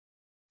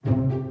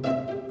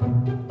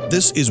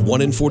This is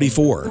 1 in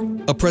 44,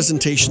 a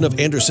presentation of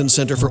Anderson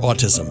Center for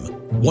Autism.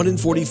 1 in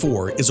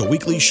 44 is a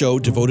weekly show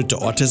devoted to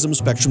autism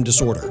spectrum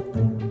disorder.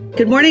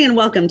 Good morning and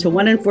welcome to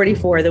 1 in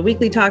 44, the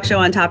weekly talk show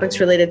on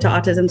topics related to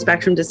autism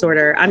spectrum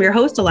disorder. I'm your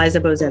host,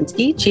 Eliza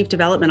Bozensky, Chief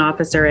Development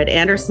Officer at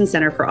Anderson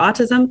Center for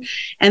Autism.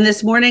 And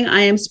this morning I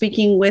am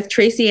speaking with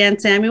Tracy Ann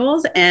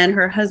Samuels and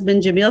her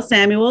husband, Jamil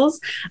Samuels,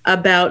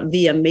 about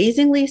the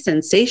amazingly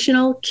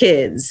sensational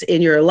kids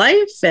in your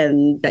life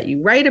and that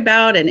you write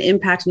about and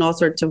impact in all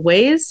sorts of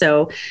ways.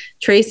 So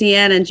Tracy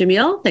Ann and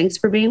Jamil, thanks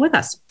for being with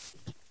us.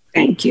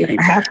 Thank you.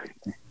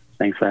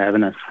 Thanks for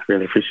having us.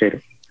 Really appreciate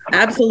it.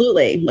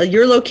 Absolutely. Well,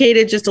 you're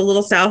located just a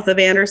little south of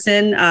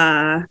Anderson,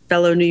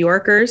 fellow New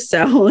Yorkers.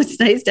 So it's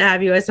nice to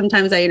have you.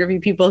 Sometimes I interview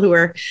people who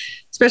are,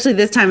 especially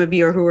this time of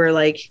year, who are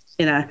like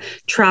in a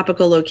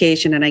tropical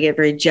location, and I get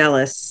very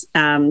jealous.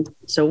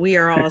 So we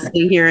are all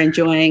sitting here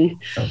enjoying,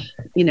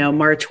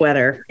 March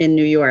weather in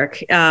New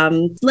York.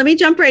 Let me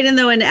jump right in,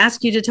 though, and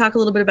ask you to talk a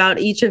little bit about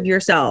each of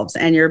yourselves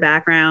and your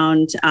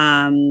background,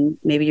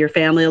 maybe your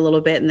family a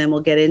little bit, and then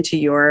we'll get into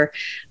your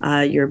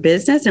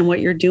business and what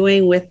you're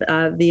doing with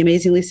the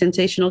amazingly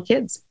sensational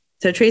kids.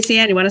 So Tracy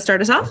Ann, you want to start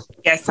us off?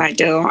 Yes, I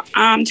do.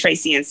 I'm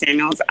Tracy Ann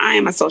Samuels. I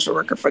am a social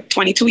worker for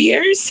 22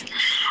 years.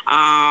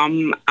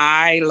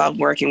 I love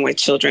working with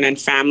children and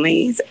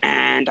families,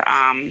 and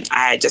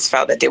I just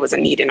felt that there was a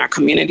need in our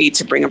community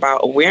to bring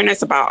about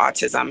awareness about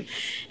autism,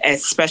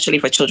 especially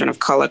for children of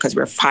color, because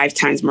we're 5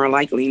 times more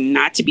likely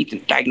not to be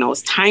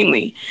diagnosed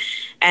timely.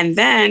 And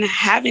then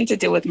having to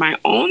deal with my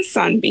own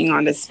son being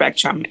on the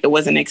spectrum, it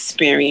was an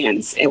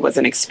experience. It was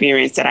an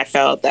experience that I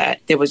felt that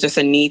there was just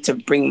a need to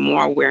bring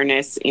more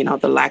awareness,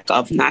 the lack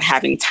of not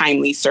having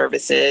timely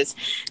services,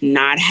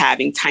 not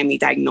having timely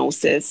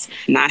diagnosis,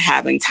 not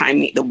having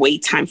the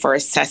wait time for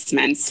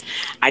assessments.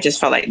 I just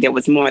felt like there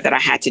was more that I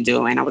had to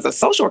do. And I was a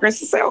social worker,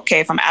 so I said, okay,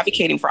 if I'm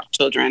advocating for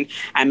children,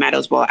 I might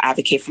as well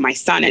advocate for my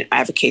son and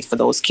advocate for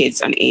those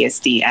kids on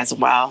ASD as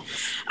well.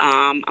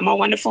 I'm a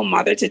wonderful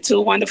mother to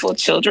 2 wonderful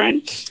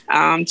children.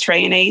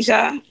 Trey and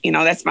Asia,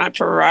 that's my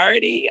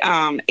priority.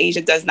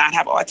 Asia does not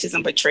have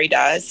autism, but Trey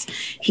does.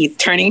 He's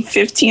turning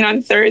 15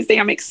 on Thursday.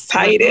 I'm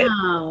excited.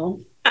 Wow.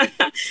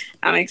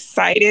 I'm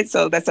excited.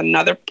 So that's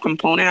another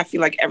component. I feel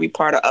like every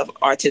part of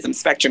autism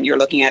spectrum, you're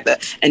looking at the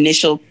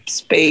initial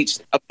stage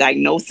of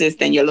diagnosis,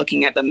 then you're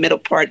looking at the middle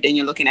part, then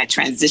you're looking at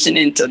transition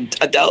into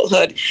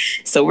adulthood.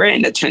 So we're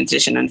in the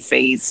transition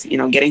phase,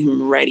 getting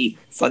him ready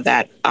for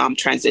that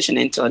transition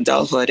into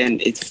adulthood. And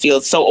it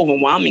feels so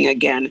overwhelming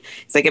again.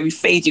 It's like every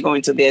phase you go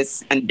into,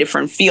 there's a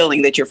different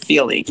feeling that you're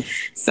feeling.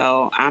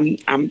 So I'm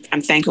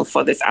thankful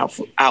for this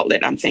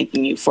outlet. I'm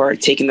thanking you for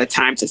taking the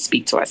time to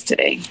speak to us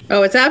today.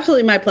 Oh, it's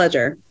absolutely my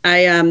pleasure.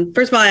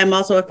 First of all, I'm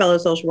also a fellow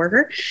social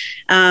worker.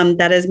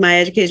 That is my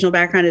educational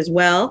background as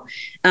well.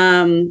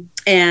 And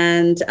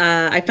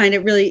I find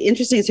it really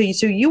interesting.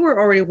 So you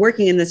were already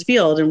working in this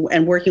field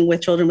and working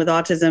with children with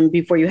autism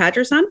before you had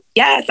your son?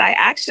 Yes, no.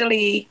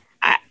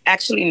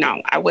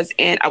 I was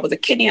a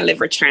kidney and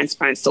liver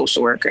transplant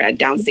social worker at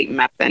Downstate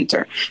Med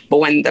Center. But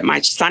when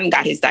my son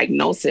got his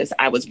diagnosis,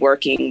 I was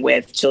working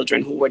with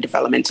children who were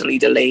developmentally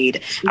delayed.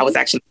 Mm-hmm. I was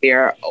actually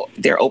their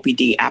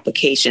OPD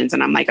applications.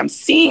 And I'm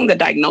seeing the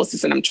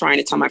diagnosis and I'm trying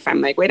to tell my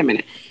family, like, wait a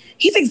minute.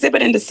 He's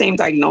exhibiting the same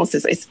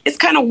diagnosis. It's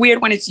kind of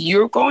weird when it's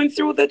you're going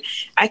through that.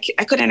 I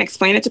couldn't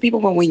explain it to people,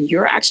 but when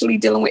you're actually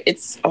dealing with,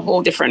 it's a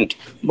whole different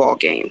ball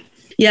game.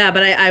 Yeah,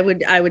 but I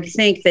would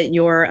think that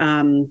your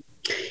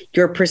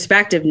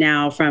perspective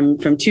now from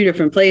 2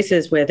 different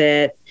places with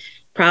it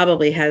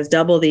probably has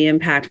double the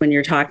impact when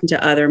you're talking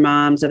to other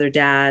moms, other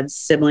dads,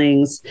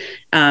 siblings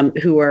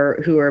who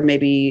are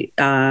maybe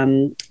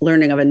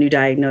learning of a new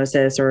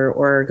diagnosis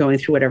or going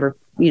through whatever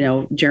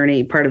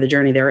part of the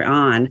journey they're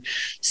on.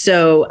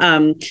 So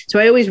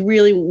I always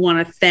really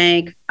want to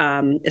thank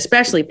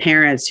especially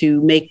parents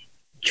who make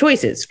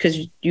choices, because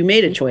you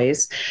made a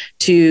choice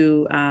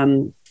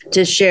to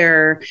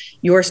share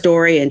your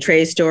story and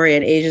Trey's story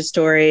and Asia's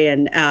story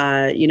and,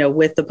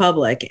 with the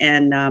public.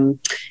 And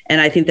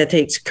I think that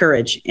takes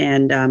courage.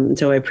 And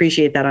so I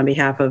appreciate that on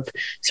behalf of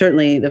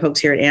certainly the folks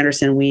here at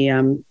Anderson. We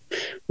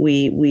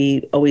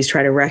always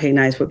try to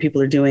recognize what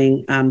people are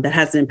doing that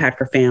has an impact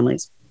for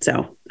families.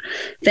 So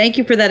thank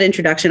you for that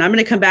introduction. I'm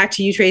going to come back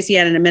to you, Tracy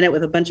Ann, in a minute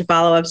with a bunch of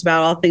follow-ups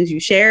about all things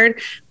you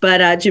shared. But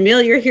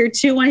Jamil, you're here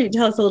too. Why don't you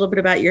tell us a little bit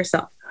about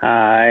yourself?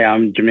 Hi,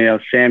 I'm Jamil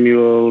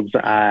Samuels.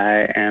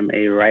 I am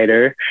a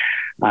writer.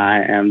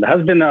 I am the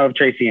husband of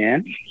Tracy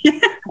Ann.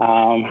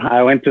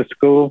 I went to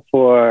school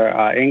for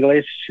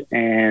English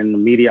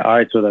and media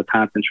arts with a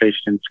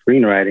concentration in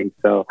screenwriting.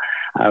 So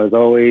I was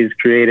always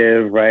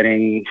creative,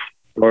 writing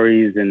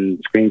stories and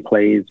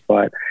screenplays.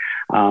 But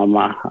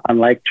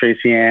unlike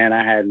Tracy Ann,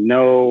 I had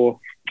no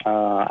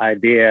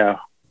idea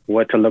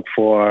what to look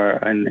for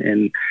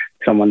in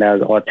someone that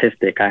was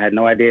autistic. I had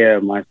no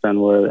idea my son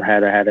was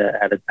on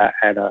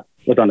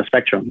the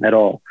spectrum at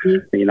all.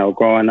 Mm-hmm.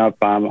 Growing up,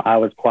 I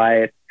was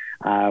quiet.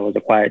 I was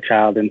a quiet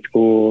child in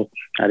school.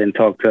 I didn't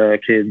talk to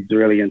kids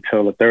really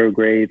until the 3rd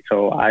grade.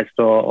 So I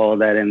saw all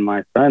that in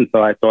my son.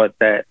 So I thought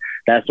that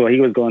that's what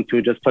he was going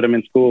through. Just put him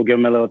in school, give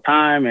him a little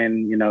time,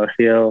 and, you know,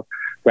 he'll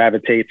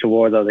gravitate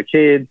towards other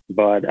kids.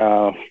 But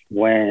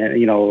when,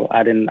 you know,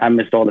 I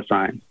missed all the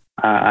signs.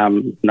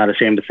 I'm not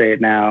ashamed to say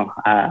it now.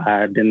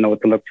 I didn't know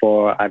what to look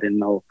for. I didn't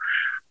know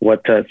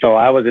so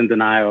I was in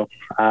denial.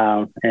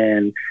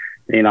 And,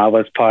 you know, I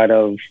was part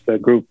of the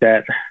group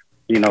that,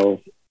 you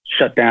know,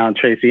 shut down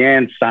Tracy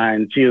Ann's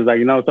sign. She was like,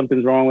 you know,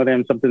 something's wrong with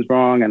him. Something's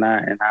wrong. And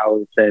I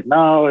always said,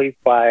 no, he's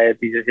quiet.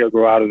 He'll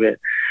grow out of it.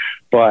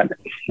 But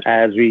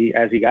as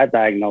he got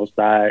diagnosed,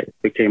 I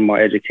became more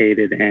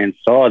educated and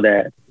saw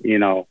that, you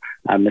know,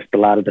 I missed a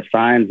lot of the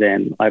signs,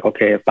 and like,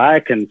 okay, if I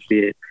can see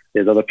it,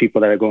 there's other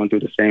people that are going through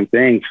the same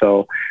thing.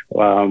 So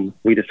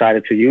we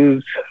decided to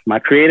use my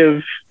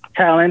creative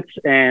talents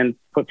and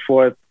put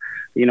forth,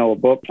 you know, a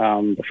book,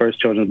 the first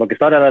children's book. It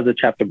started out as a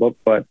chapter book,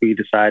 but we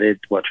decided,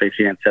 what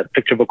Tracy Ann said, a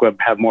picture book would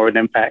have more of an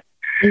impact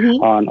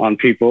on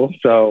people.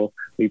 So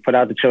we put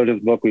out the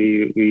children's book.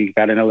 We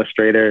got an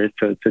illustrator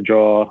to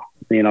draw,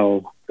 you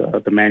know,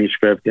 the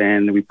manuscript,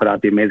 and we put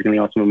out The Amazingly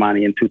Awesome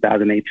Imani in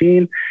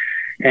 2018.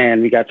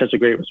 And we got such a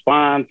great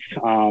response.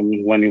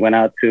 When we went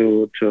out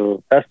to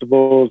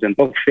festivals and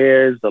book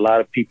fairs, a lot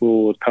of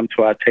people would come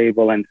to our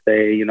table and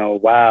say, you know,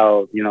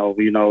 wow, you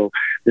know,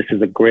 this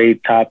is a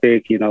great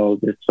topic. You know,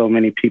 there's so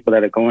many people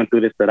that are going through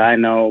this that I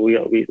know.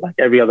 We like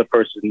every other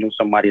person knew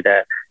somebody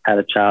that had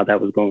a child that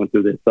was going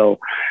through this. So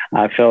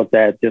I felt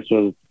that this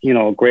was, you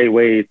know, a great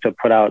way to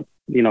put out,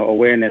 you know,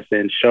 awareness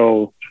and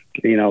show,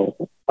 you know,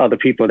 other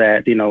people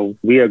that, you know,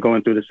 we are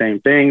going through the same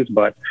things,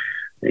 but,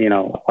 you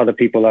know, other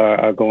people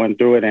are going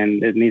through it,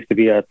 and it needs to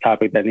be a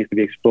topic that needs to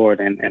be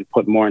explored and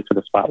put more into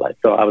the spotlight.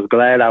 So I was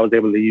glad I was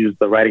able to use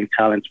the writing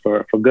talents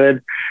for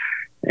good.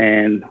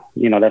 And,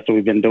 you know, that's what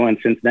we've been doing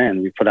since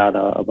then. We put out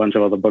a bunch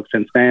of other books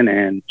since then,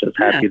 and just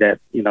happy that,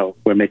 you know,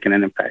 we're making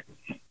an impact.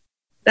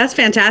 That's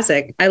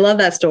fantastic. I love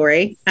that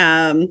story.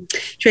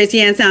 Tracy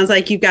Ann, sounds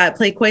like you've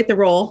played quite the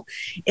role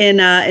in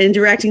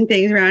directing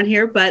things around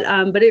here, but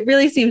it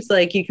really seems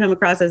like you come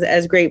across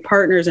as great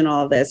partners in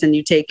all of this, and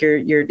you take your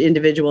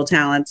individual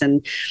talents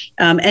and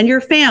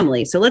your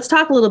family. So let's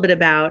talk a little bit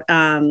about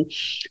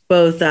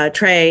both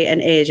Trey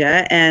and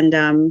Asia.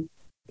 And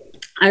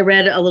I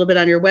read a little bit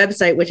on your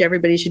website, which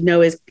everybody should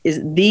know is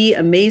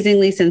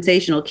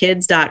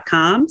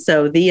theamazinglysensationalkids.com.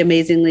 So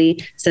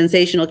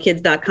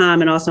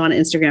theamazinglysensationalkids.com, and also on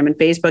Instagram and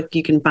Facebook,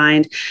 you can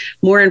find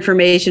more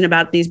information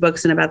about these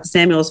books and about the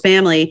Samuels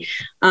family.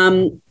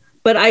 But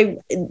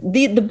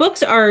the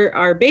books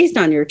are based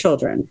on your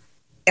children.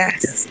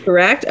 Yes.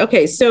 Correct.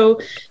 Okay.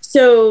 So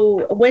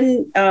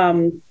when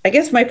I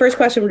guess my first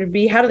question would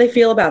be, how do they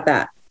feel about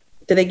that?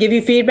 Do they give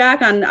you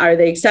feedback on? Are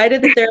they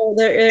excited that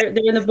they're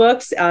in the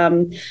books?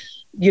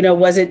 You know,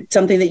 was it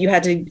something that you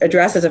had to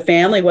address as a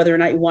family, whether or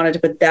not you wanted to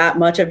put that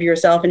much of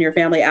yourself and your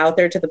family out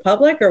there to the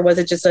public, or was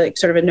it just a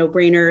sort of a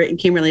no-brainer and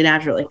came really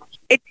naturally?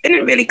 It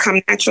didn't really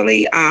come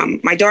naturally.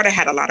 My daughter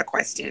had a lot of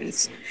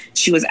questions.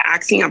 She was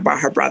asking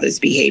about her brother's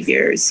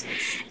behaviors.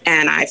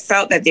 And I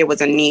felt that there was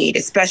a need,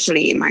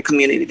 especially in my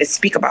community, to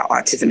speak about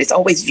autism. It's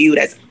always viewed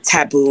as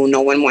taboo.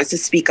 No one wants to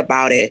speak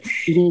about it.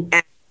 Mm-hmm.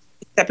 And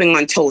stepping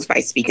on toes by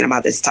speaking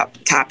about this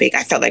topic,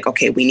 I felt like,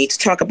 okay, we need to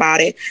talk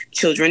about it.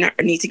 Children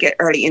need to get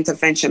early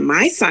intervention.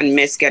 My son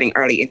missed getting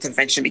early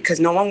intervention because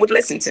no one would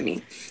listen to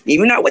me.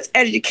 Even though I was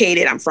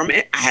educated, I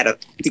had a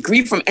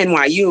degree from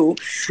NYU.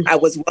 I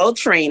was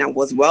well-trained. I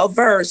was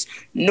well-versed.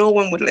 No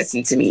one would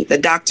listen to me. The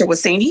doctor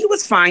was saying he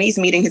was fine. He's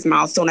meeting his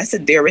milestone. I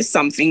said, there is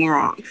something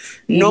wrong.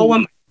 No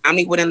one,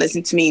 family wouldn't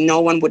listen to me. No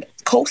one would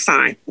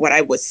co-sign what I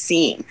was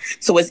seeing.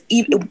 So it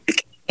became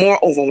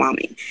more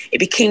overwhelming. It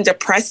became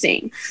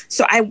depressing.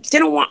 So I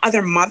didn't want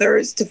other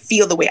mothers to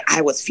feel the way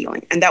I was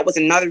feeling. And that was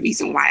another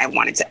reason why I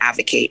wanted to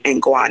advocate and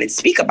go out and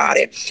speak about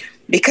it,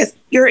 because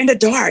you're in the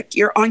dark.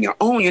 You're on your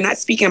own. You're not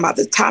speaking about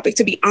the topic.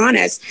 To be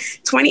honest,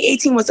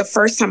 2018 was the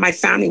first time my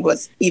family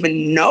was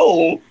even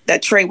know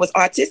that Trey was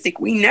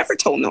autistic. We never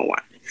told no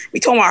one. We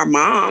told our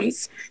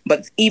moms,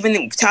 but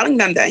even telling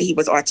them that he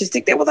was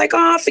autistic, they were like,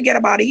 oh, forget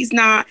about it. He's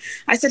not.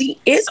 I said, he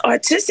is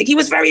autistic. He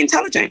was very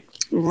intelligent.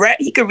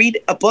 He could read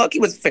a book. He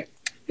was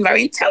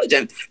very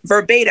intelligent,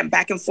 verbatim,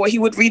 back and forth. He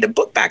would read a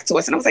book back to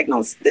us. And I was like,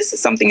 no,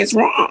 something is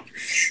wrong.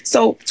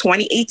 So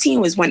 2018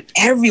 was when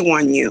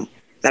everyone knew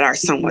that our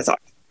son was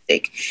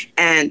autistic.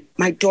 And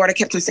my daughter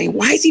kept on saying,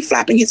 why is he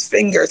flapping his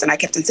fingers? And I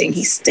kept on saying,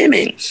 he's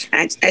stimming.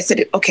 And I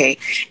said, okay,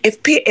 if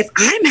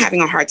I'm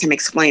having a hard time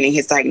explaining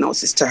his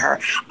diagnosis to her,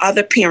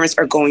 other parents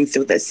are going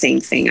through the same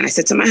thing. And I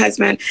said to my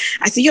husband,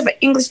 I said, you have an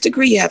English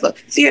degree, you have a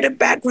theater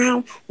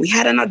background. We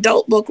had an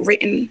adult book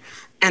written.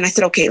 And I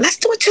said, okay, let's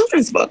do a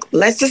children's book.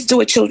 Let's just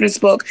do a children's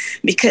book,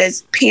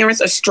 because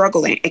parents are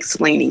struggling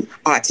explaining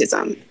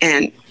autism.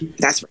 And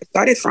that's where it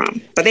started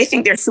from. But they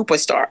think they're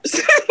superstars.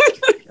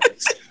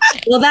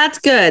 Well, that's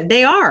good.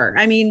 They are.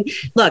 I mean,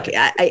 look,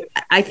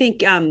 I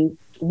think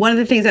one of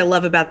the things I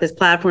love about this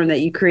platform that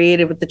you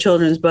created with the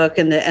children's book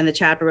and the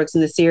chapter books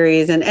in the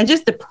series, and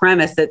just the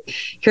premise that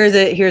here's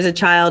a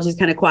child who's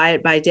kind of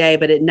quiet by day,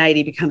 but at night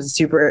he becomes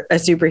a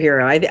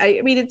superhero.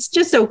 I mean, it's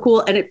just so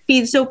cool, and it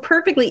feeds so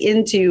perfectly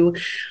into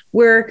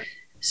where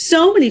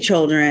so many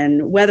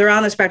children, whether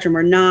on the spectrum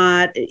or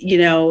not,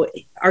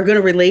 are going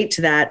to relate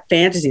to that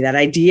fantasy, that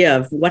idea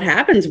of what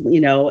happens,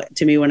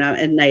 to me when I'm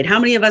at night. How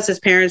many of us as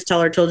parents tell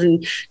our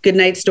children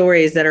goodnight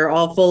stories that are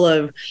all full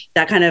of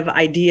that kind of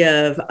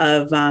idea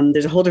of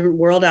there's a whole different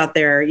world out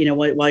there,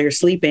 while you're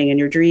sleeping and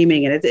you're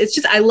dreaming. And it's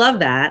just, I love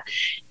that.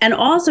 And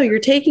also you're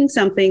taking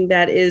something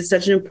that is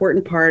such an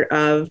important part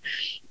of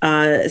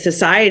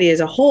society as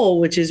a whole,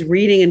 which is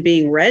reading and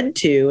being read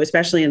to,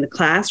 especially in the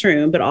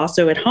classroom, but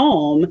also at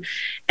home.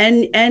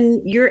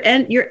 And you're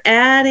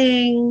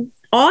adding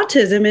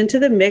autism into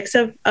the mix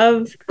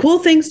of cool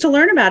things to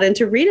learn about and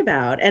to read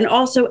about, and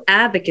also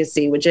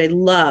advocacy, which I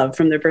love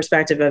from the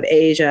perspective of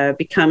Asia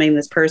becoming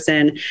this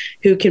person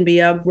who can be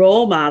a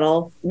role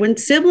model when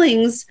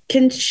siblings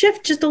can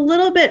shift just a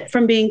little bit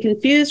from being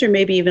confused or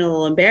maybe even a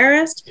little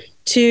embarrassed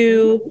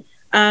to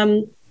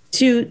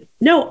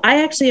no,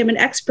 I actually am an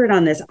expert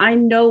on this. I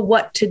know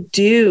what to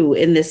do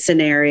in this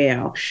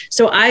scenario.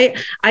 So I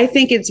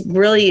think it's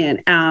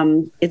brilliant.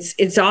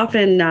 It's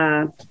often,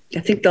 I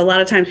think a lot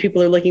of times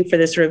people are looking for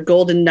this sort of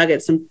golden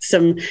nugget,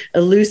 some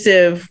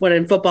elusive, what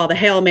in football, the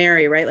Hail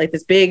Mary, right? Like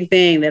this big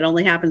thing that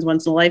only happens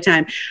once in a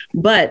lifetime.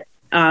 But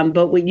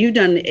what you've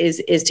done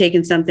is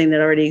taken something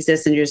that already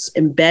exists and you're just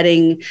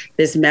embedding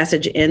this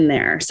message in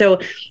there. So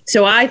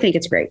I think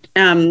it's great.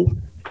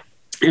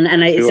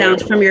 It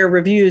sounds from your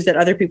reviews that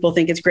other people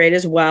think it's great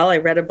as well. I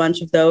read a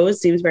bunch of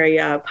those. Seems very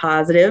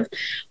positive.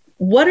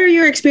 What are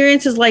your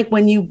experiences like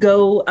when you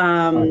go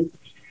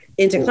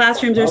into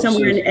classrooms or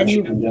somewhere and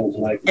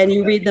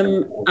you read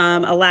them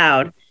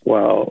aloud?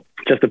 Well,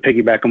 just to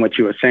piggyback on what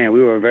you were saying,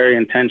 we were very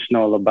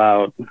intentional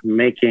about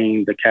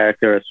making the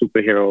character a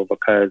superhero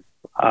because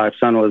our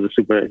son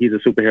he's a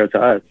superhero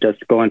to us,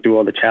 just going through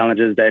all the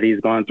challenges that he's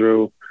gone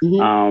through.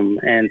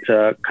 Mm-hmm. And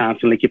to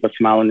constantly keep a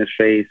smile on his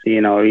face.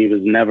 He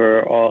was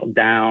never all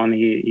down.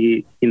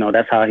 He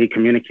that's how he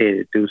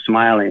communicated, through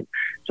smiling.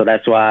 So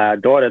that's why our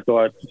daughter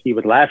thought he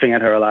was laughing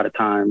at her a lot of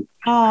times.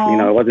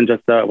 Aww. It wasn't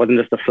just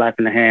a flap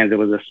in the hands. It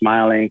was a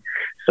smiling.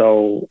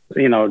 So,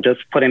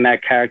 just putting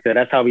that character,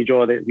 that's how we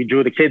drew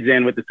the kids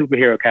in with the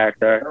superhero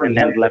character and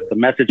then left the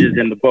messages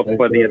in the book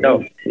for the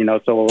adults.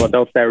 So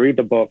adults that read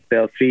the book,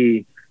 they'll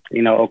see,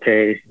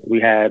 okay,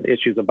 we had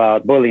issues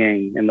about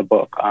bullying in the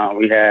book.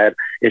 We had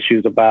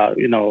issues about,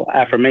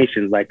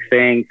 affirmations, like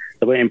saying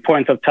the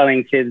importance of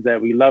telling kids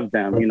that we love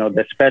them,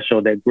 they're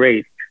special, they're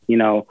great,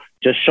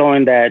 just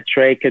showing that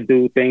Trey could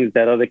do things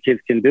that other kids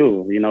can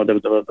do.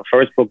 The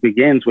first book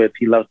begins with,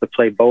 he loves to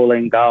play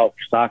bowling, golf,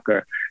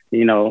 soccer,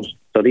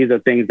 so these are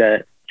things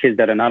that kids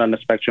that are not on the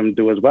spectrum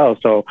do as well.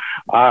 So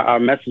our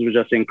message was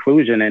just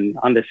inclusion and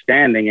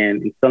understanding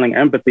and instilling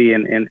empathy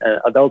in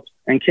adults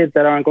and kids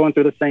that aren't going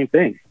through the same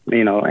thing,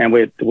 and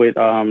with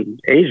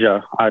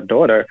Asia, our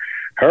daughter,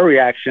 her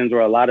reactions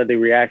were a lot of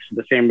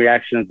the same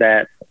reactions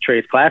that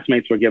Trey's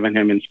classmates were giving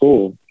him in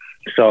school.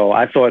 So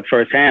I saw it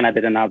firsthand. I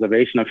did an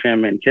observation of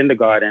him in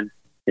kindergarten.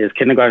 His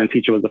kindergarten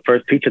teacher was the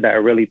first teacher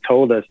that really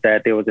told us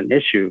that there was an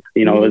issue.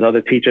 Mm-hmm. His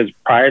other teachers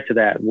prior to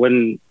that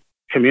wouldn't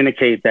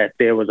communicate that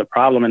there was a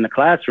problem in the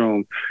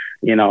classroom.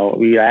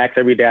 We asked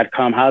every day I'd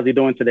come, how's he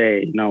doing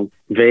today?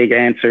 Vague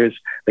answers.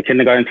 The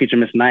kindergarten teacher,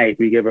 Miss Knight,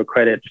 we give her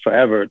credit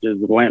forever.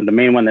 Just the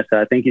main one that said,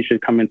 I think you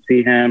should come and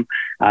see him.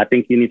 I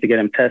think you need to get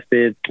him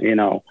tested,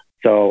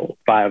 So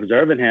by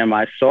observing him,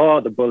 I saw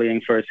the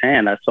bullying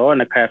firsthand. I saw in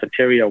the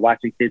cafeteria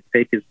watching kids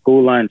take his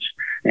school lunch,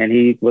 and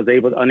he was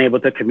unable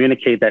to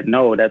communicate that,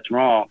 no, that's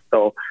wrong.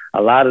 So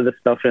a lot of the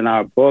stuff in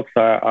our books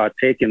are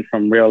taken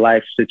from real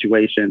life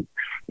situations.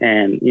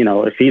 And,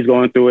 if he's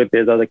going through it,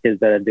 there's other kids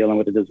that are dealing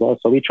with it as well.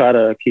 So we try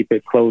to keep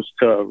it close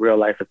to real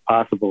life as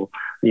possible,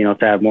 to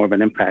have more of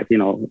an impact.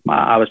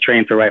 I was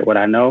trained to write what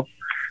I know.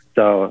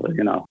 So,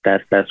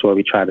 that's what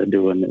we try to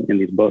do in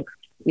these books.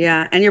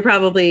 Yeah. And you're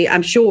probably,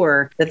 I'm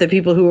sure that the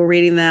people who are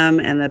reading them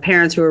and the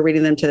parents who are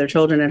reading them to their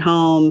children at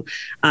home,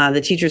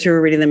 the teachers who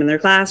are reading them in their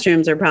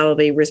classrooms are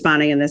probably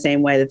responding in the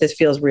same way, that this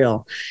feels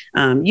real.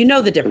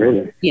 The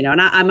difference,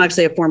 and I'm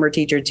actually a former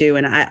teacher too.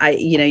 And I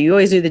you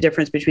always knew the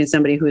difference between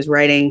somebody who was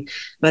writing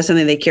about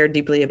something they cared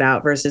deeply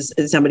about versus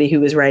somebody who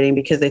was writing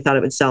because they thought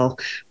it would sell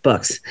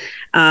books.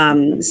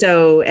 And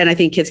I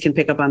think kids can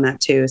pick up on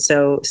that too.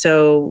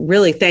 So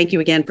really thank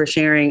you again for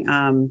sharing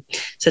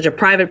such a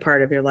private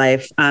part of your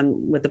life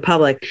with the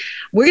public.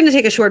 We're going to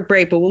take a short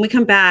break, but when we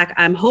come back,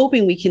 I'm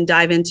hoping we can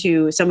dive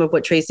into some of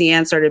what Tracy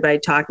Ann started by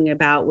talking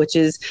about, which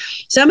is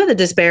some of the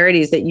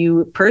disparities that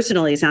you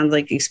personally sounds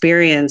like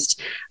experienced,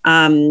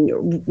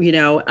 in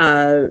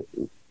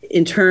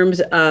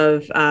terms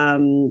of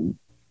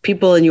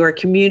people in your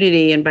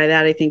community. And by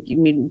that, I think you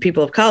mean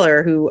people of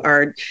color who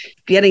are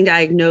getting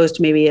diagnosed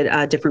maybe at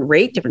a different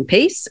rate, different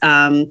pace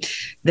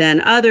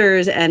than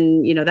others.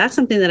 And, that's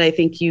something that I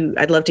think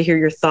I'd love to hear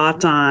your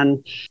thoughts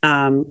on,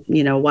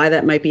 why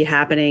that might be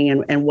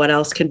happening and what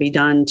else can be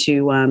done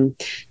to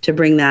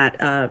bring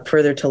that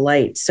further to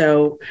light.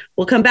 So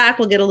we'll come back,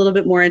 we'll get a little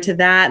bit more into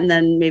that, and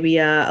then maybe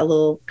a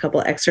little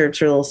couple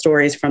excerpts or little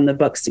stories from the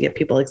books to get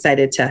people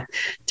excited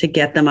to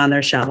get them on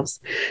their shelves.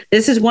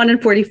 This is 1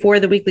 in 44,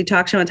 the weekly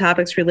talk show on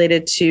topics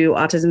related to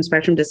autism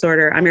spectrum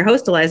disorder. I'm your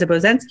host, Eliza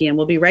Bozensky, and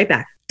we'll be right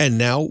back. And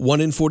now,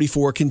 1 in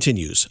 44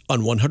 continues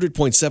on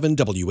 100.7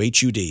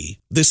 WHUD.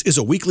 This is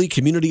a weekly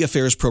community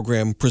affairs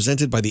program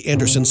presented by the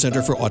Anderson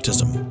Center for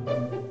Autism.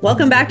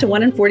 Welcome back to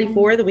 1 in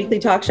 44, the weekly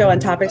talk show on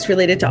topics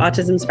related to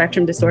autism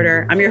spectrum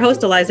disorder. I'm your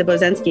host, Eliza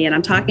Bozensky, and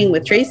I'm talking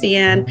with Tracy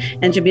Ann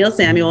and Jamil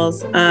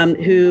Samuels,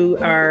 who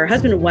are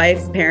husband and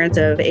wife, parents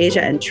of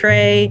Asia and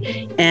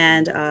Trey,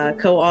 and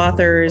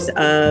co-authors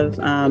of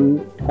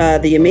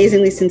the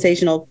amazingly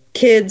sensational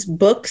kids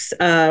books.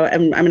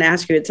 I'm going to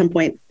ask you at some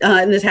point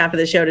in this half of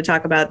the show to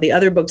talk about the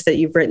other books that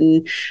you've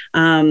written.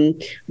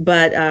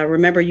 But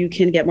remember, you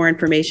can get more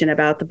information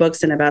about the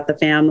books and about the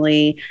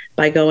family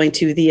by going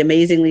to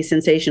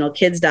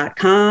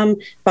theamazinglysensationalkids.com,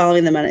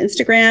 following them on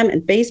Instagram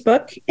and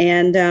Facebook.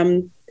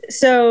 And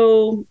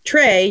so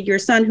Trey, your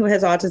son who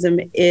has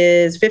autism,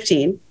 is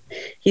 15.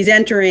 He's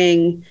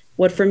entering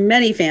what for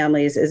many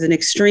families is an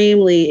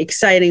extremely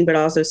exciting but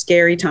also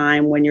scary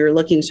time when you're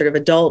looking sort of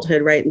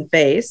adulthood right in the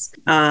face.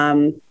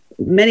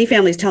 Many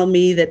families tell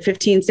me that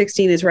 15,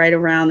 16 is right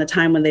around the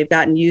time when they've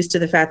gotten used to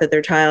the fact that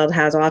their child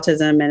has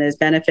autism and is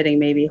benefiting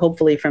maybe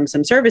hopefully from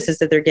some services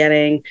that they're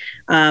getting.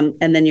 And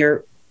then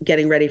you're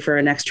getting ready for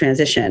a next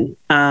transition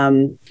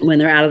when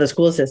they're out of the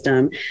school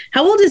system.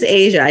 How old is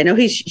Asia? I know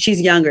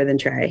she's younger than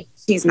Trey.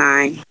 She's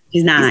 9.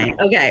 She's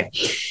 9. Okay.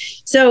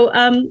 So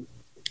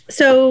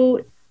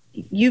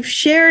you've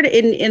shared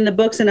in the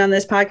books and on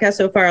this podcast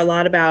so far a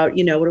lot about,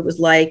 what it was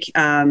like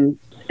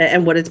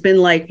and what it's been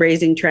like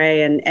raising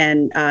Trey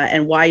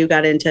and why you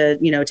got into,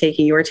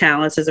 taking your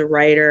talents as a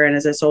writer and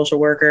as a social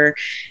worker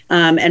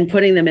and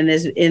putting them in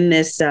this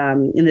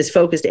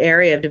focused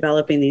area of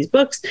developing these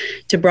books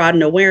to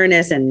broaden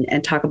awareness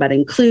and talk about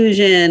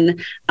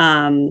inclusion.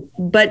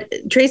 But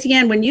Tracy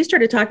Ann, when you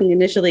started talking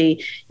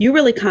initially, you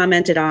really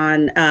commented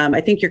on,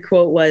 I think your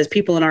quote was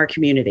people in our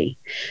community.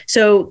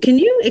 So can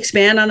you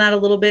expand on that a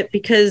little bit?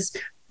 Because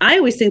I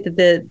always think that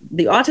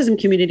the autism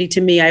community,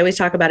 to me, I always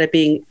talk about it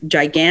being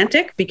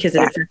gigantic because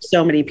it affects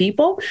so many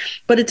people,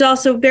 but it's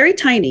also very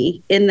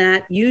tiny in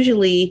that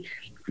usually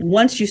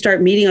once you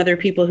start meeting other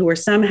people who are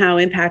somehow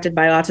impacted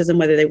by autism,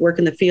 whether they work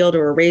in the field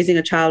or are raising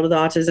a child with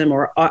autism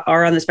or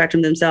are on the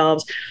spectrum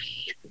themselves,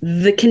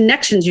 the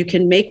connections you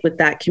can make with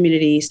that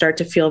community start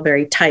to feel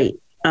very tight.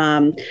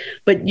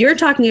 But you're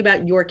talking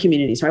about your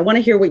community. So I want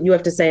to hear what you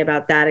have to say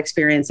about that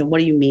experience and what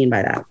do you mean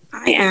by that?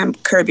 I am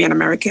Caribbean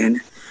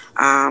American.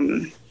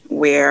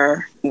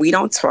 Where we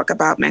don't talk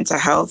about mental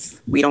health.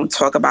 We don't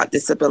talk about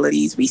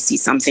disabilities. We see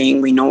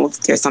something, we know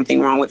there's something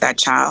wrong with that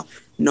child.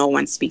 No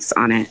one speaks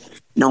on it.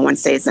 No one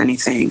says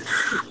anything.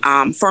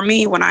 For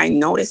me, when I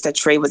noticed that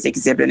Trey was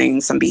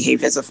exhibiting some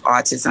behaviors of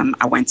autism,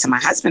 I went to my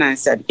husband and I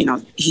said,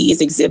 he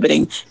is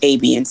exhibiting A,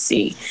 B, and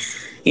C.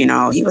 He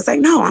was like,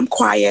 no, I'm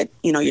quiet.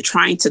 You're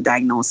trying to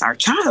diagnose our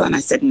child. And I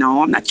said,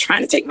 no, I'm not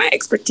trying to take my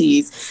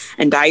expertise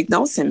and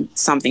diagnose him.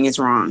 Something is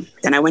wrong.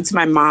 Then I went to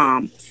my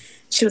mom.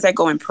 She was like,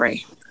 go and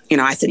pray.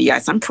 I said,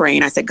 yes, I'm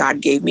praying. I said,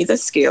 God gave me the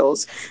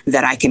skills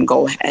that I can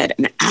go ahead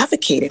and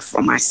advocate it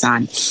for my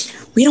son.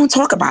 We don't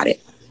talk about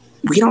it.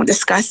 We don't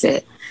discuss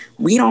it.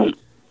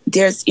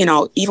 There's,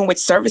 even with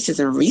services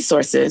and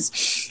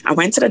resources, I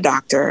went to the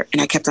doctor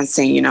and I kept on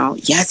saying,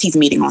 yes, he's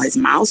meeting all his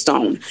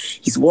milestone.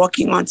 He's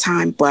walking on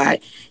time,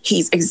 but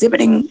he's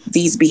exhibiting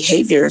these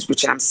behaviors,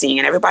 which I'm seeing,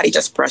 and everybody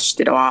just brushed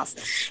it off.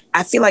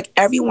 I feel like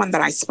everyone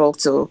that I spoke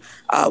to,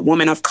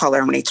 women of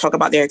color, when they talk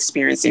about their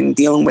experience in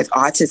dealing with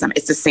autism,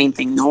 it's the same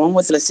thing. No one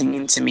was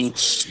listening to me.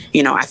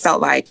 I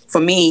felt like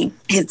for me,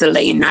 his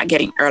delay in not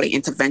getting early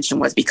intervention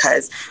was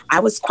because I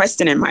was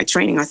questioning my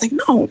training. I was like,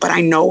 no, but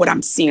I know what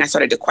I'm seeing. I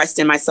started to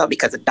question myself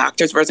because the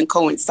doctors wasn't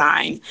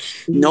co-signing.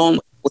 No one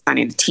was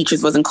co-signing. The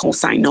teachers wasn't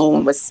co-signing. No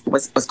one was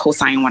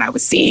co-signing what I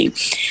was seeing.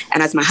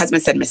 And as my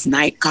husband said, Miss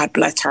Knight, God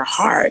bless her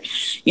heart.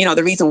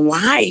 The reason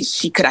why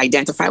she could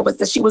identify was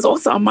that she was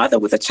also a mother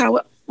with a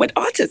child with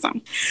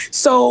autism.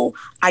 So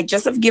I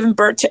just have given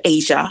birth to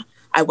Asia.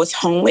 I was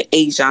home with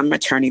Asia on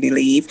maternity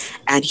leave.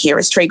 And here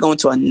is Trey going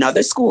to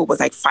another school. It was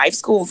like 5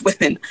 schools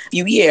within a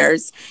few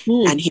years.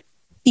 And he's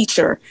a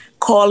teacher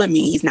calling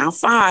me. He's now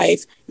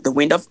 5. The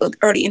window of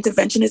early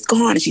intervention is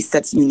gone. And she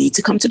said, you need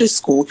to come to the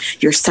school.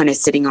 Your son is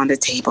sitting on the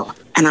table.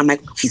 And I'm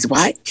like, he's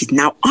what? He's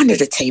now under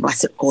the table. I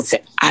said,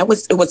 it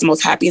was the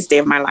most happiest day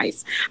of my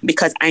life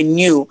because I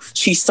knew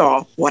she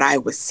saw what I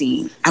was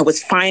seeing. I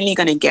was finally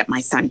going to get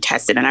my son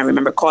tested. And I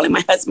remember calling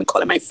my husband,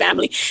 calling my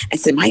family and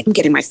said, I'm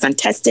getting my son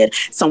tested.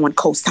 Someone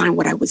co-signed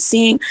what I was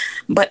seeing.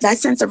 But that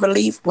sense of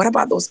relief, what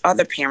about those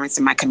other parents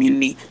in my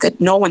community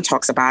that no one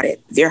talks about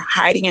it? They're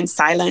hiding in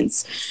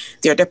silence.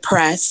 They're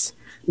depressed.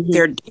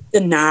 They're in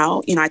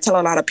denial. I tell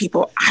a lot of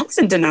people, I was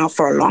in denial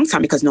for a long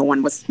time because no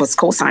one was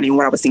co-signing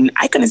what I was seeing.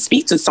 I couldn't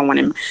speak to someone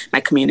in my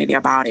community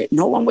about it.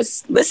 No one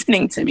was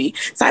listening to me.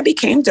 So I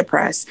became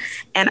depressed.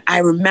 And I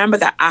remember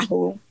that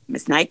Ahu,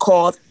 Miss Knight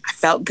called. I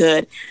felt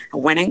good. I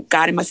went and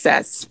got him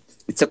assessed.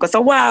 It took us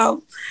a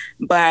while,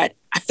 but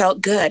I felt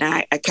good.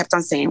 And I kept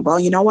on saying, well,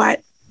 you know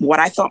what? what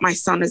I thought my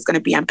son is going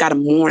to be, I've got to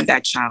mourn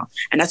that child.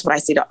 And that's what I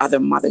say to other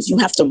mothers. You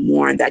have to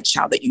mourn that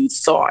child that you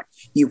thought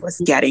you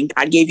was getting.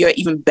 God gave you an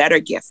even better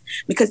gift,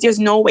 because there's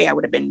no way I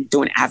would have been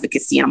doing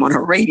advocacy and I'm on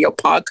a radio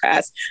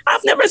podcast.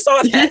 I've never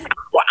saw that.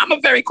 Well, I'm a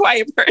very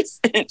quiet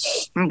person,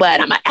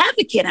 but I'm an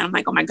advocate. And I'm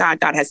like, oh my God,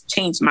 God has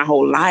changed my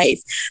whole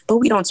life. But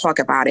we don't talk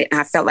about it. And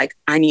I felt like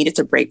I needed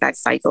to break that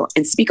cycle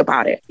and speak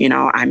about it. You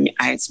know,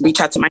 I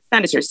reached out to my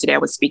senators today. I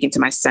was speaking to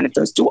my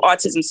senators. Do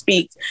Autism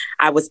Speak.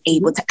 I was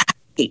able to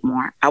advocate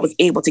more. I was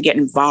able to get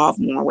involved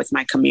more with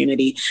my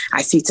community.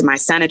 I see to my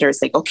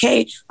senators like,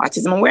 okay,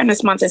 Autism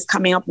Awareness Month is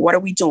coming up. What are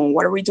we doing?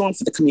 What are we doing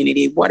for the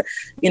community? What,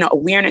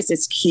 awareness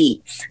is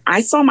key.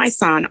 I saw my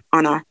son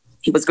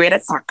he was great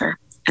at soccer.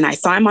 And I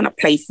saw him on a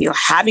playfield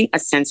having a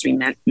sensory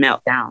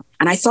meltdown.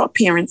 And I saw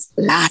parents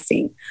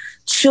laughing,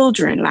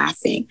 children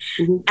laughing,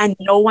 and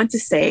no one to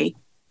say,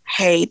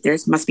 hey, there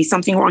must be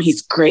something wrong.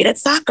 He's great at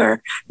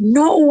soccer.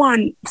 No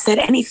one said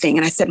anything.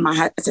 And I said to my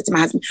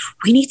husband,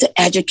 we need to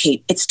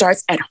educate. It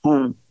starts at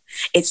home.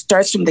 It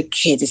starts from the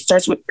kids. It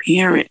starts with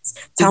parents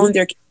telling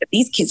their kids that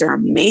these kids are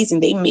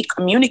amazing. They may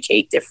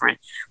communicate different,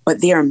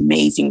 but they're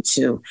amazing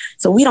too.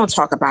 So we don't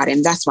talk about it.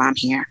 And that's why I'm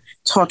here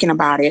talking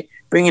about it,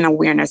 bringing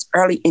awareness.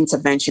 Early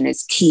intervention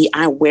is key.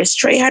 I wish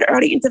Trey had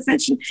early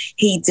intervention.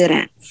 He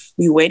didn't.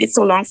 We waited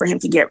so long for him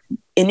to get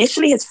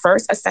initially his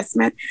first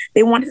assessment.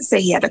 They wanted to say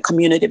he had a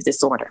communicative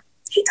disorder.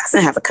 He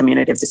doesn't have a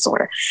communicative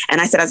disorder.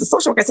 And I said, as a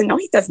social worker, I said, no,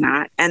 he does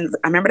not. And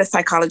I remember the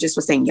psychologist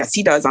was saying, yes,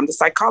 he does. I'm the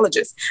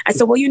psychologist. I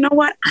said, well, you know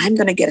what? I'm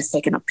going to get a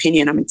second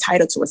opinion. I'm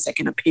entitled to a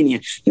second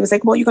opinion. He was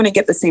like, well, you're going to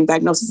get the same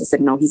diagnosis. I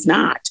said, no, he's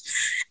not.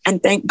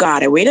 And thank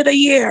God I waited a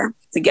year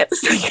to get the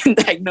second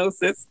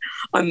diagnosis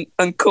on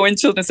Cohen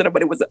Children's Center,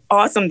 but it was an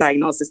awesome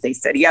diagnosis. They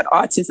said he had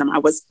autism. I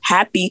was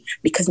happy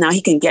because now he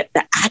can get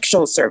the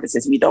actual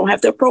services. If you don't have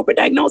the appropriate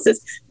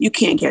diagnosis, you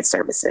can't get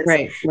services.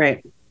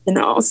 Right.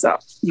 So,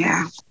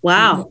 yeah.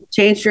 Wow.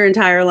 Changed your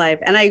entire life.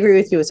 And I agree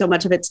with you. So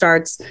much of it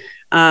starts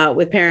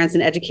with parents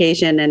and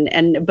education.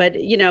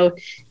 But you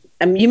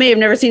may have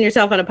never seen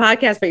yourself on a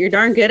podcast, but you're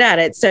darn good at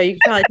it. So you can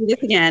probably do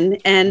this again.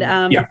 And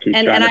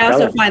I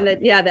also find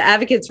that, the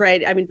advocates,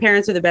 right? I mean,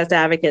 parents are the best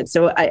advocates.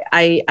 So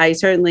I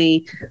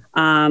certainly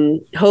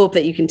hope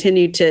that you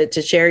continue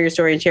to share your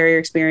story and share your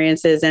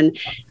experiences. And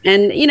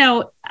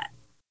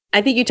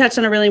I think you touched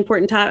on a really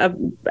important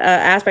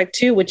aspect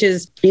too, which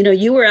is,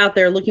 you were out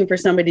there looking for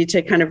somebody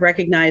to kind of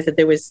recognize that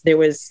there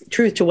was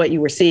truth to what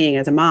you were seeing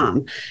as a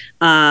mom,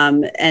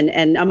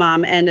 and a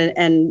mom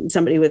and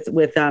somebody with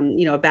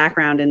a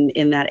background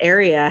in that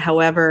area.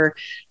 However,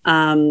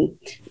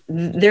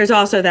 there's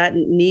also that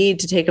need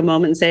to take a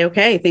moment and say,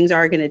 okay, things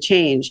are going to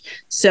change.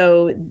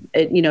 So,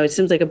 it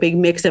seems like a big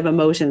mix of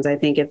emotions, I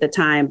think, at the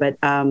time.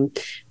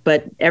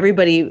 But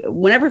everybody,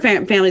 whenever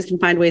families can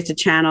find ways to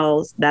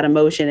channel that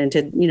emotion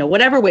into,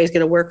 whatever way is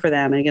going to work for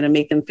them and going to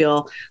make them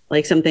feel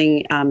like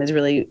something is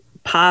really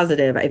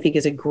positive, I think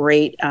is a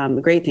great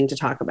thing to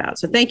talk about.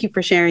 So thank you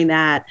for sharing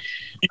that.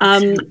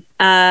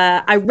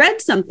 I read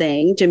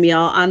something,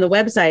 Jamil, on the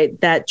website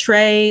that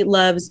Trey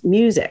loves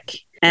music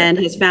and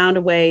has found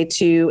a way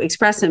to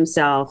express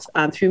himself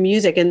through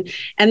music. And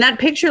that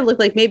picture looked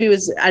like maybe it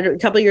was a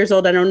couple of years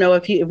old. I don't know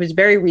if it was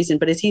very recent,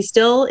 but is he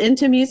still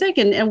into music?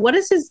 And what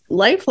is his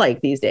life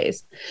like these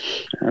days?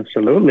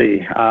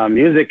 Absolutely.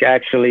 Music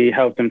actually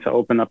helped him to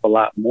open up a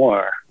lot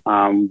more.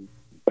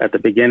 At the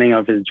beginning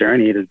of his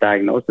journey, his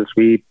diagnosis,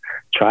 we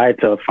tried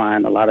to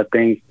find a lot of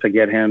things to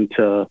get him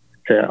to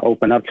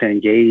open up, to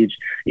engage.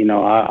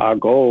 Our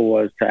goal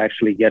was to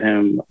actually get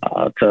him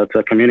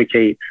to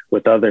communicate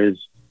with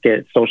others,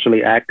 get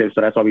socially active.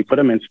 So that's why we put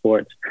him in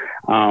sports.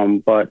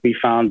 But we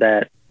found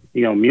that,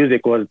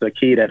 music was the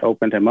key that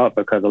opened him up,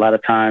 because a lot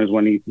of times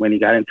when he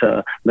got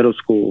into middle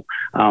school,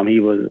 we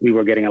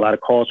were getting a lot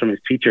of calls from his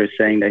teachers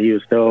saying that he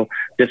was still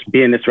just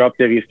being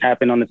disruptive. He was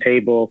tapping on the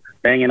table,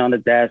 banging on the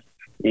desk.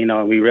 We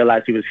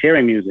realized he was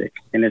hearing music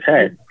in his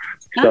head.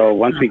 So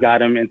once we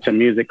got him into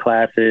music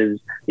classes,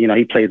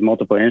 he plays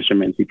multiple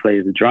instruments. He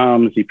plays the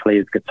drums, he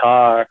plays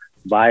guitar,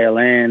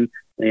 violin,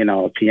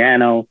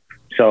 piano.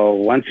 So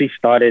once he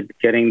started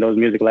getting those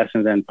music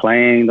lessons and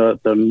playing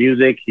the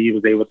music, he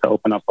was able to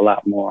open up a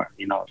lot more,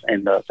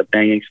 and the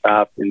banging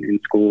stopped in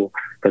school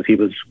because he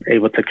was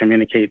able to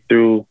communicate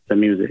through the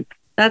music.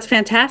 That's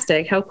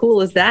fantastic. How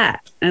cool is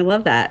that? I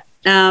love that.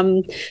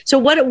 So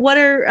what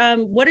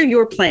are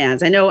your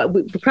plans? I know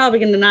we're probably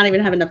going to not even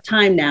have enough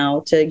time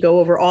now to go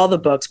over all the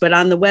books, but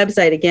on the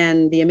website,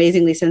 again, the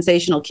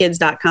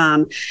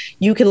amazinglysensationalkids.com,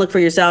 you can look for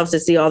yourselves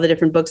to see all the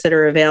different books that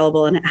are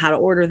available and how to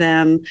order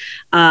them.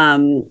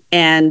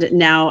 And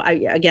now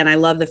I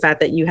love the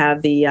fact that you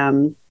have the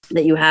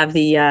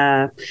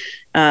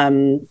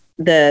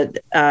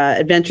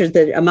adventures,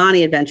 the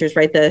Amani adventures,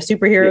 right? The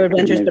superhero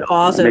adventures, but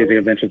also Amazing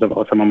Adventures of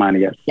Awesome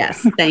Amani. Yes.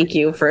 Yes. Thank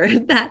you for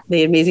that.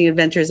 The Amazing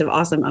Adventures of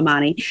Awesome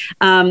Amani.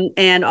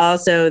 And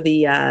also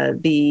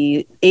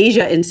the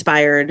Asia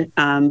inspired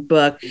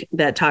book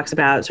that talks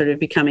about sort of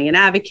becoming an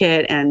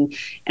advocate and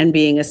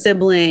being a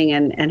sibling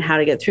and how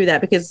to get through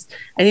that, because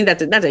I think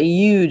that's a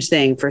huge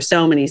thing for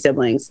so many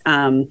siblings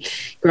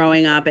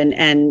growing up and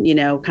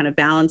kind of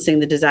balancing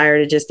the desire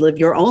to just live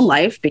your own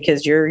life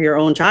because you're your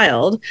own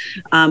child,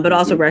 but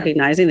also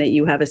recognizing that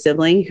you have a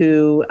sibling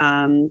who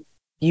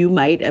you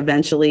might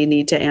eventually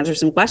need to answer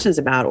some questions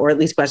about, or at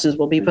least questions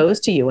will be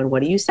posed to you. And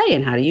what do you say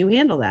and how do you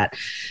handle that?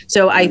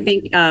 So I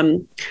think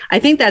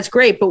that's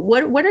great. But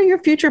what are your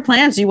future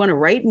plans? Do you want to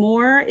write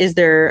more?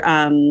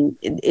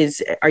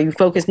 Are you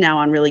focused now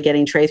on really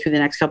getting Trey through the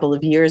next couple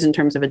of years in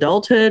terms of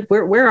adulthood?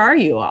 Where are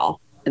you all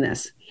in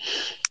this?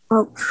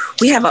 Well,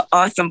 we have an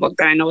awesome book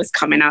that I know is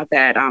coming out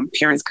that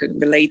parents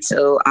could relate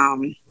to.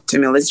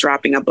 Jamila's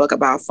dropping a book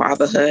about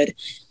fatherhood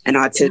and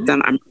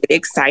autism. I'm really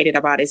excited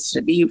about it. It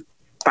should be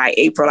by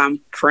April. I'm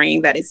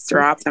praying that it's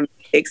dropped. I'm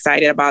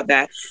excited about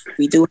that.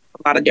 We do have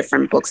a lot of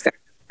different books that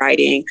we're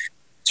writing.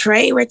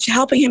 Trey, we're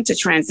helping him to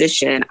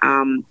transition.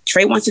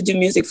 Trey wants to do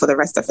music for the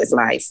rest of his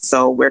life.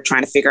 So we're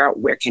trying to figure out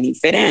where can he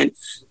fit in?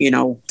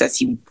 Does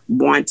he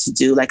want to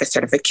do like a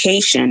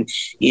certification?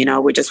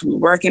 We're just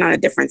working on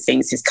different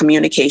things, his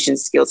communication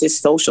skills, his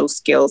social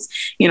skills.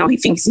 He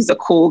thinks he's a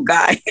cool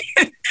guy.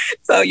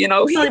 So,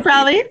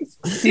 probably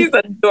he's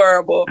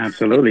adorable.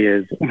 Absolutely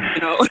is.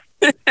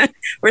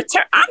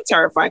 I'm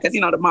terrified because,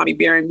 the mommy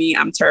bear in me,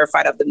 I'm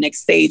terrified of the next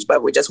stage,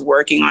 but we're just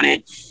working on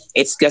it.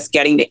 It's just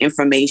getting the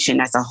information.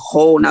 That's a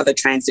whole nother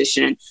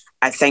transition.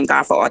 I thank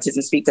God for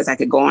Autism Speak because I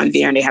could go on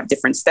there and they have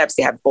different steps.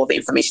 They have all the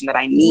information that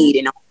I need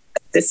and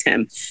assist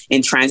him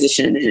in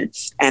transition.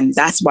 And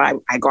that's why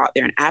I go out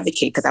there and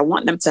advocate, because I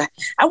want them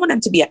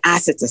to be an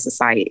asset to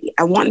society.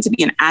 I want them to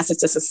be an asset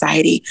to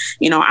society.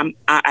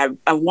 I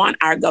want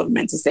our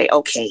government to say,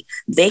 okay,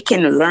 they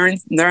can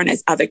learn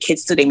as other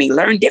kids do. They may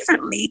learn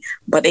differently,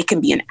 but they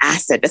can be an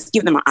asset. Let's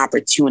give them an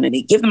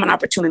opportunity. Give them an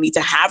opportunity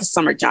to have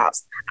summer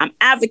jobs. I'm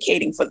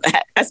advocating for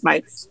that.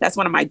 That's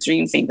one of my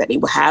dream things, that they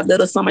will have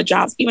little summer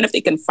jobs, even if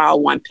they can file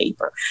one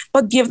paper,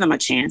 but give them a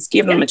chance.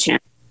 Give them a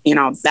chance.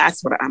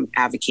 That's what I'm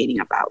advocating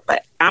about.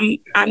 But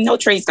I know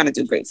Trey's going to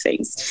do great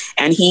things,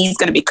 and he's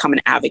going to become an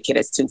advocate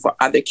as too for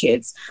other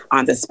kids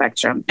on the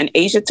spectrum, and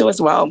Asia too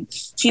as well.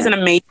 She's an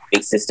amazing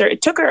big sister.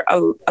 It took her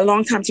a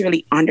long time to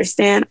really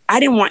understand. I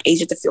didn't want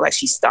Asia to feel like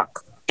she's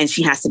stuck and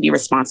she has to be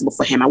responsible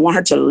for him. I want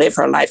her to live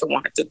her life. I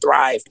want her to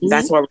thrive. Mm-hmm.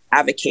 That's why we're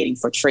advocating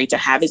for Trey to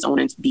have his own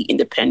and to be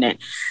independent.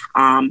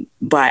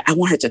 But I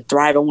want her to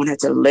thrive. I want her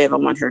to live. I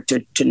want her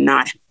to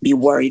not be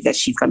worried that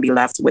she's going to be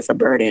left with a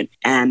burden.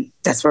 And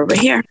that's why we're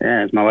here.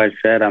 Yeah, as my wife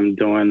said, I'm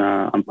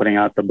putting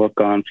out the book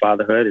on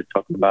fatherhood. It's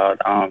talking about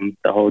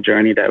the whole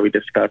journey that we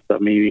discussed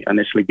of me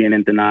initially being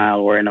in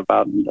denial, worrying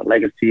about the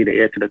legacy, the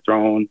heir to the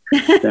throne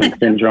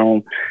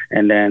syndrome,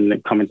 and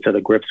then coming to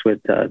the grips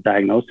with the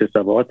diagnosis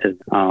of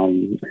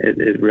autism.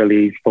 It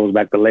really pulls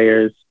back the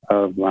layers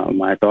of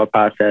my thought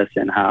process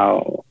and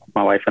how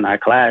my wife and I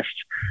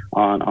clashed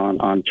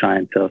on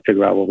trying to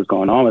figure out what was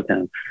going on with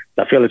him.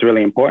 So I feel it's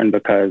really important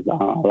because a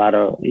lot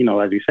of,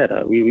 as you said,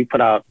 we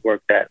put out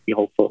work that we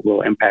hope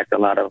will impact a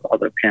lot of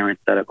other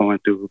parents that are going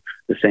through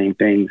the same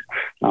things.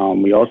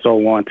 We also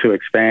want to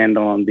expand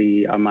on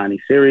the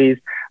Amani series.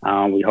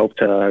 We hope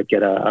to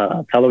get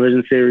a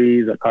television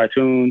series, a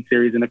cartoon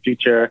series in the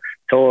future,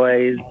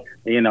 toys.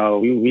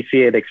 We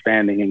see it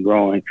expanding and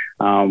growing.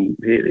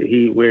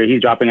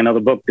 He's dropping another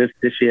book this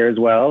year as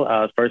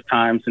well. First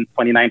time since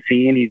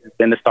 2019. He's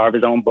been the star of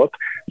his own book.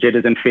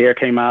 Jitters and Fear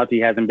came out. He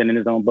hasn't been in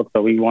his own book,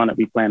 so we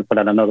plan to put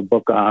out another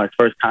book. His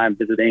first time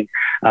visiting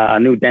a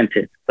new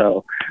dentist.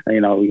 So,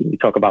 we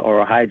talk about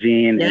oral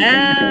hygiene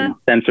and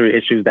sensory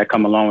issues that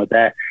come along with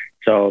that.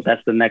 So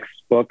that's the next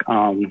book.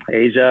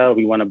 Asia,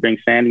 we want to bring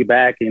Sandy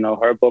back.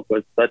 Her book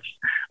was such,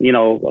 a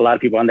lot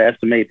of people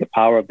underestimate the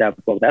power of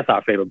that book. That's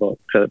our favorite book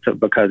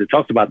because it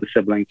talks about the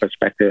sibling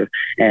perspective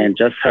and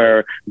just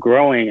her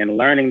growing and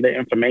learning the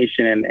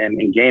information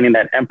and gaining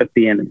that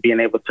empathy and being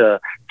able to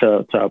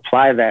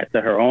apply that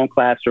to her own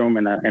classroom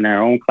and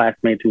her own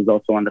classmates who's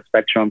also on the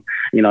spectrum.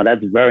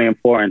 That's very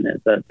important.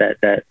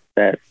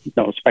 That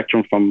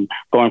spectrum from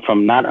going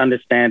from not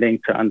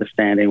understanding to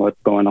understanding what's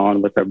going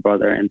on with her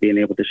brother and being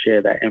able to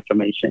share that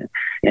information.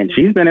 And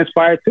she's been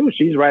inspired too.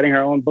 She's writing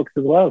her own books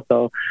as well.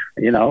 So,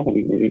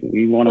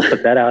 we want to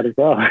put that out as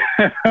well.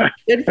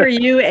 Good for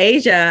you,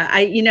 Asia.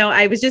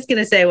 I was just going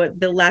to say what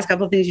the last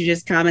couple of things you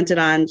just commented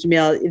on,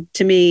 Jamil.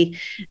 To me,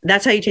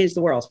 that's how you change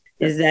the world.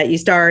 Is that you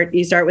start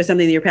with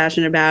something that you're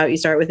passionate about, you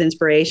start with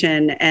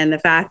inspiration, and the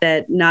fact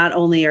that not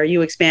only are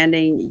you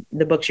expanding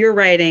the books you're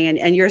writing,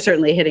 and you're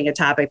certainly hitting a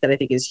topic that I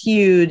think is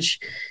huge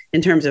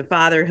in terms of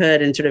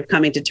fatherhood and sort of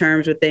coming to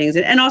terms with things,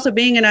 and also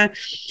being in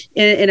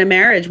a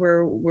marriage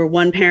where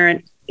one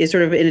parent is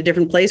sort of in a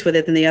different place with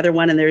it than the other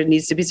one, and there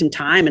needs to be some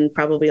time and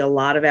probably a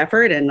lot of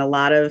effort and a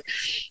lot of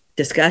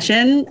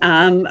discussion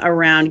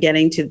around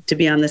getting to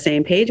be on the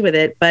same page with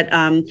it. But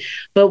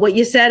what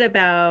you said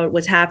about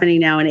what's happening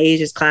now in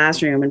Asia's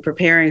classroom and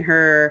preparing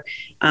her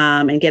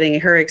and getting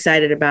her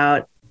excited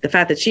about the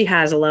fact that she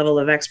has a level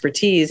of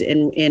expertise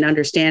in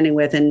understanding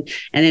with and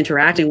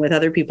interacting with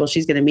other people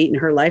she's going to meet in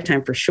her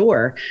lifetime for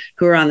sure,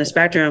 who are on the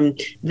spectrum,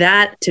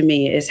 that to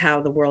me is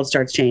how the world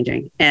starts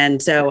changing.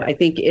 And so I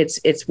think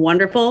it's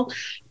wonderful.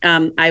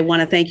 I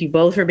want to thank you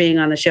both for being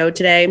on the show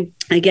today.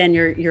 Again,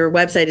 your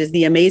website is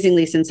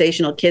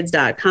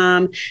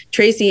theamazinglysensationalkids.com.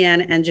 Tracy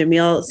Ann and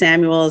Jamil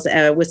Samuels,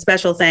 with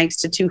special thanks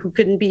to two who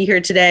couldn't be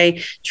here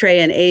today, Trey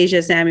and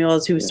Asia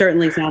Samuels, who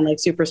certainly sound like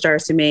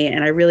superstars to me.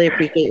 And I really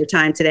appreciate your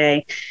time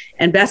today.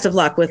 And best of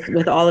luck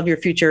with all of your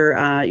future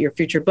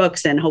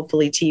books and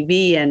hopefully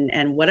TV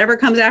and whatever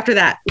comes after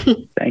that.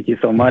 Thank you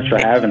so much for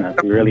having us.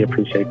 We really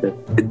appreciate this.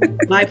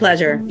 My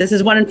pleasure. This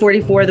is 1 in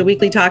 44, the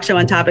weekly talk show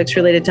on topics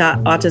related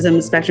to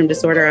autism spectrum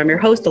disorder. I'm your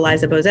host,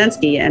 Eliza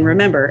Bozensky. And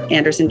remember,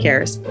 Anderson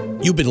cares.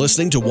 You've been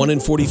listening to 1 in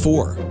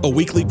 44, a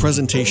weekly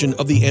presentation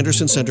of the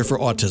Anderson Center for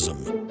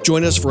Autism.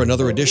 Join us for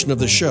another edition of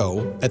the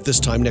show at this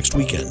time next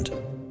weekend.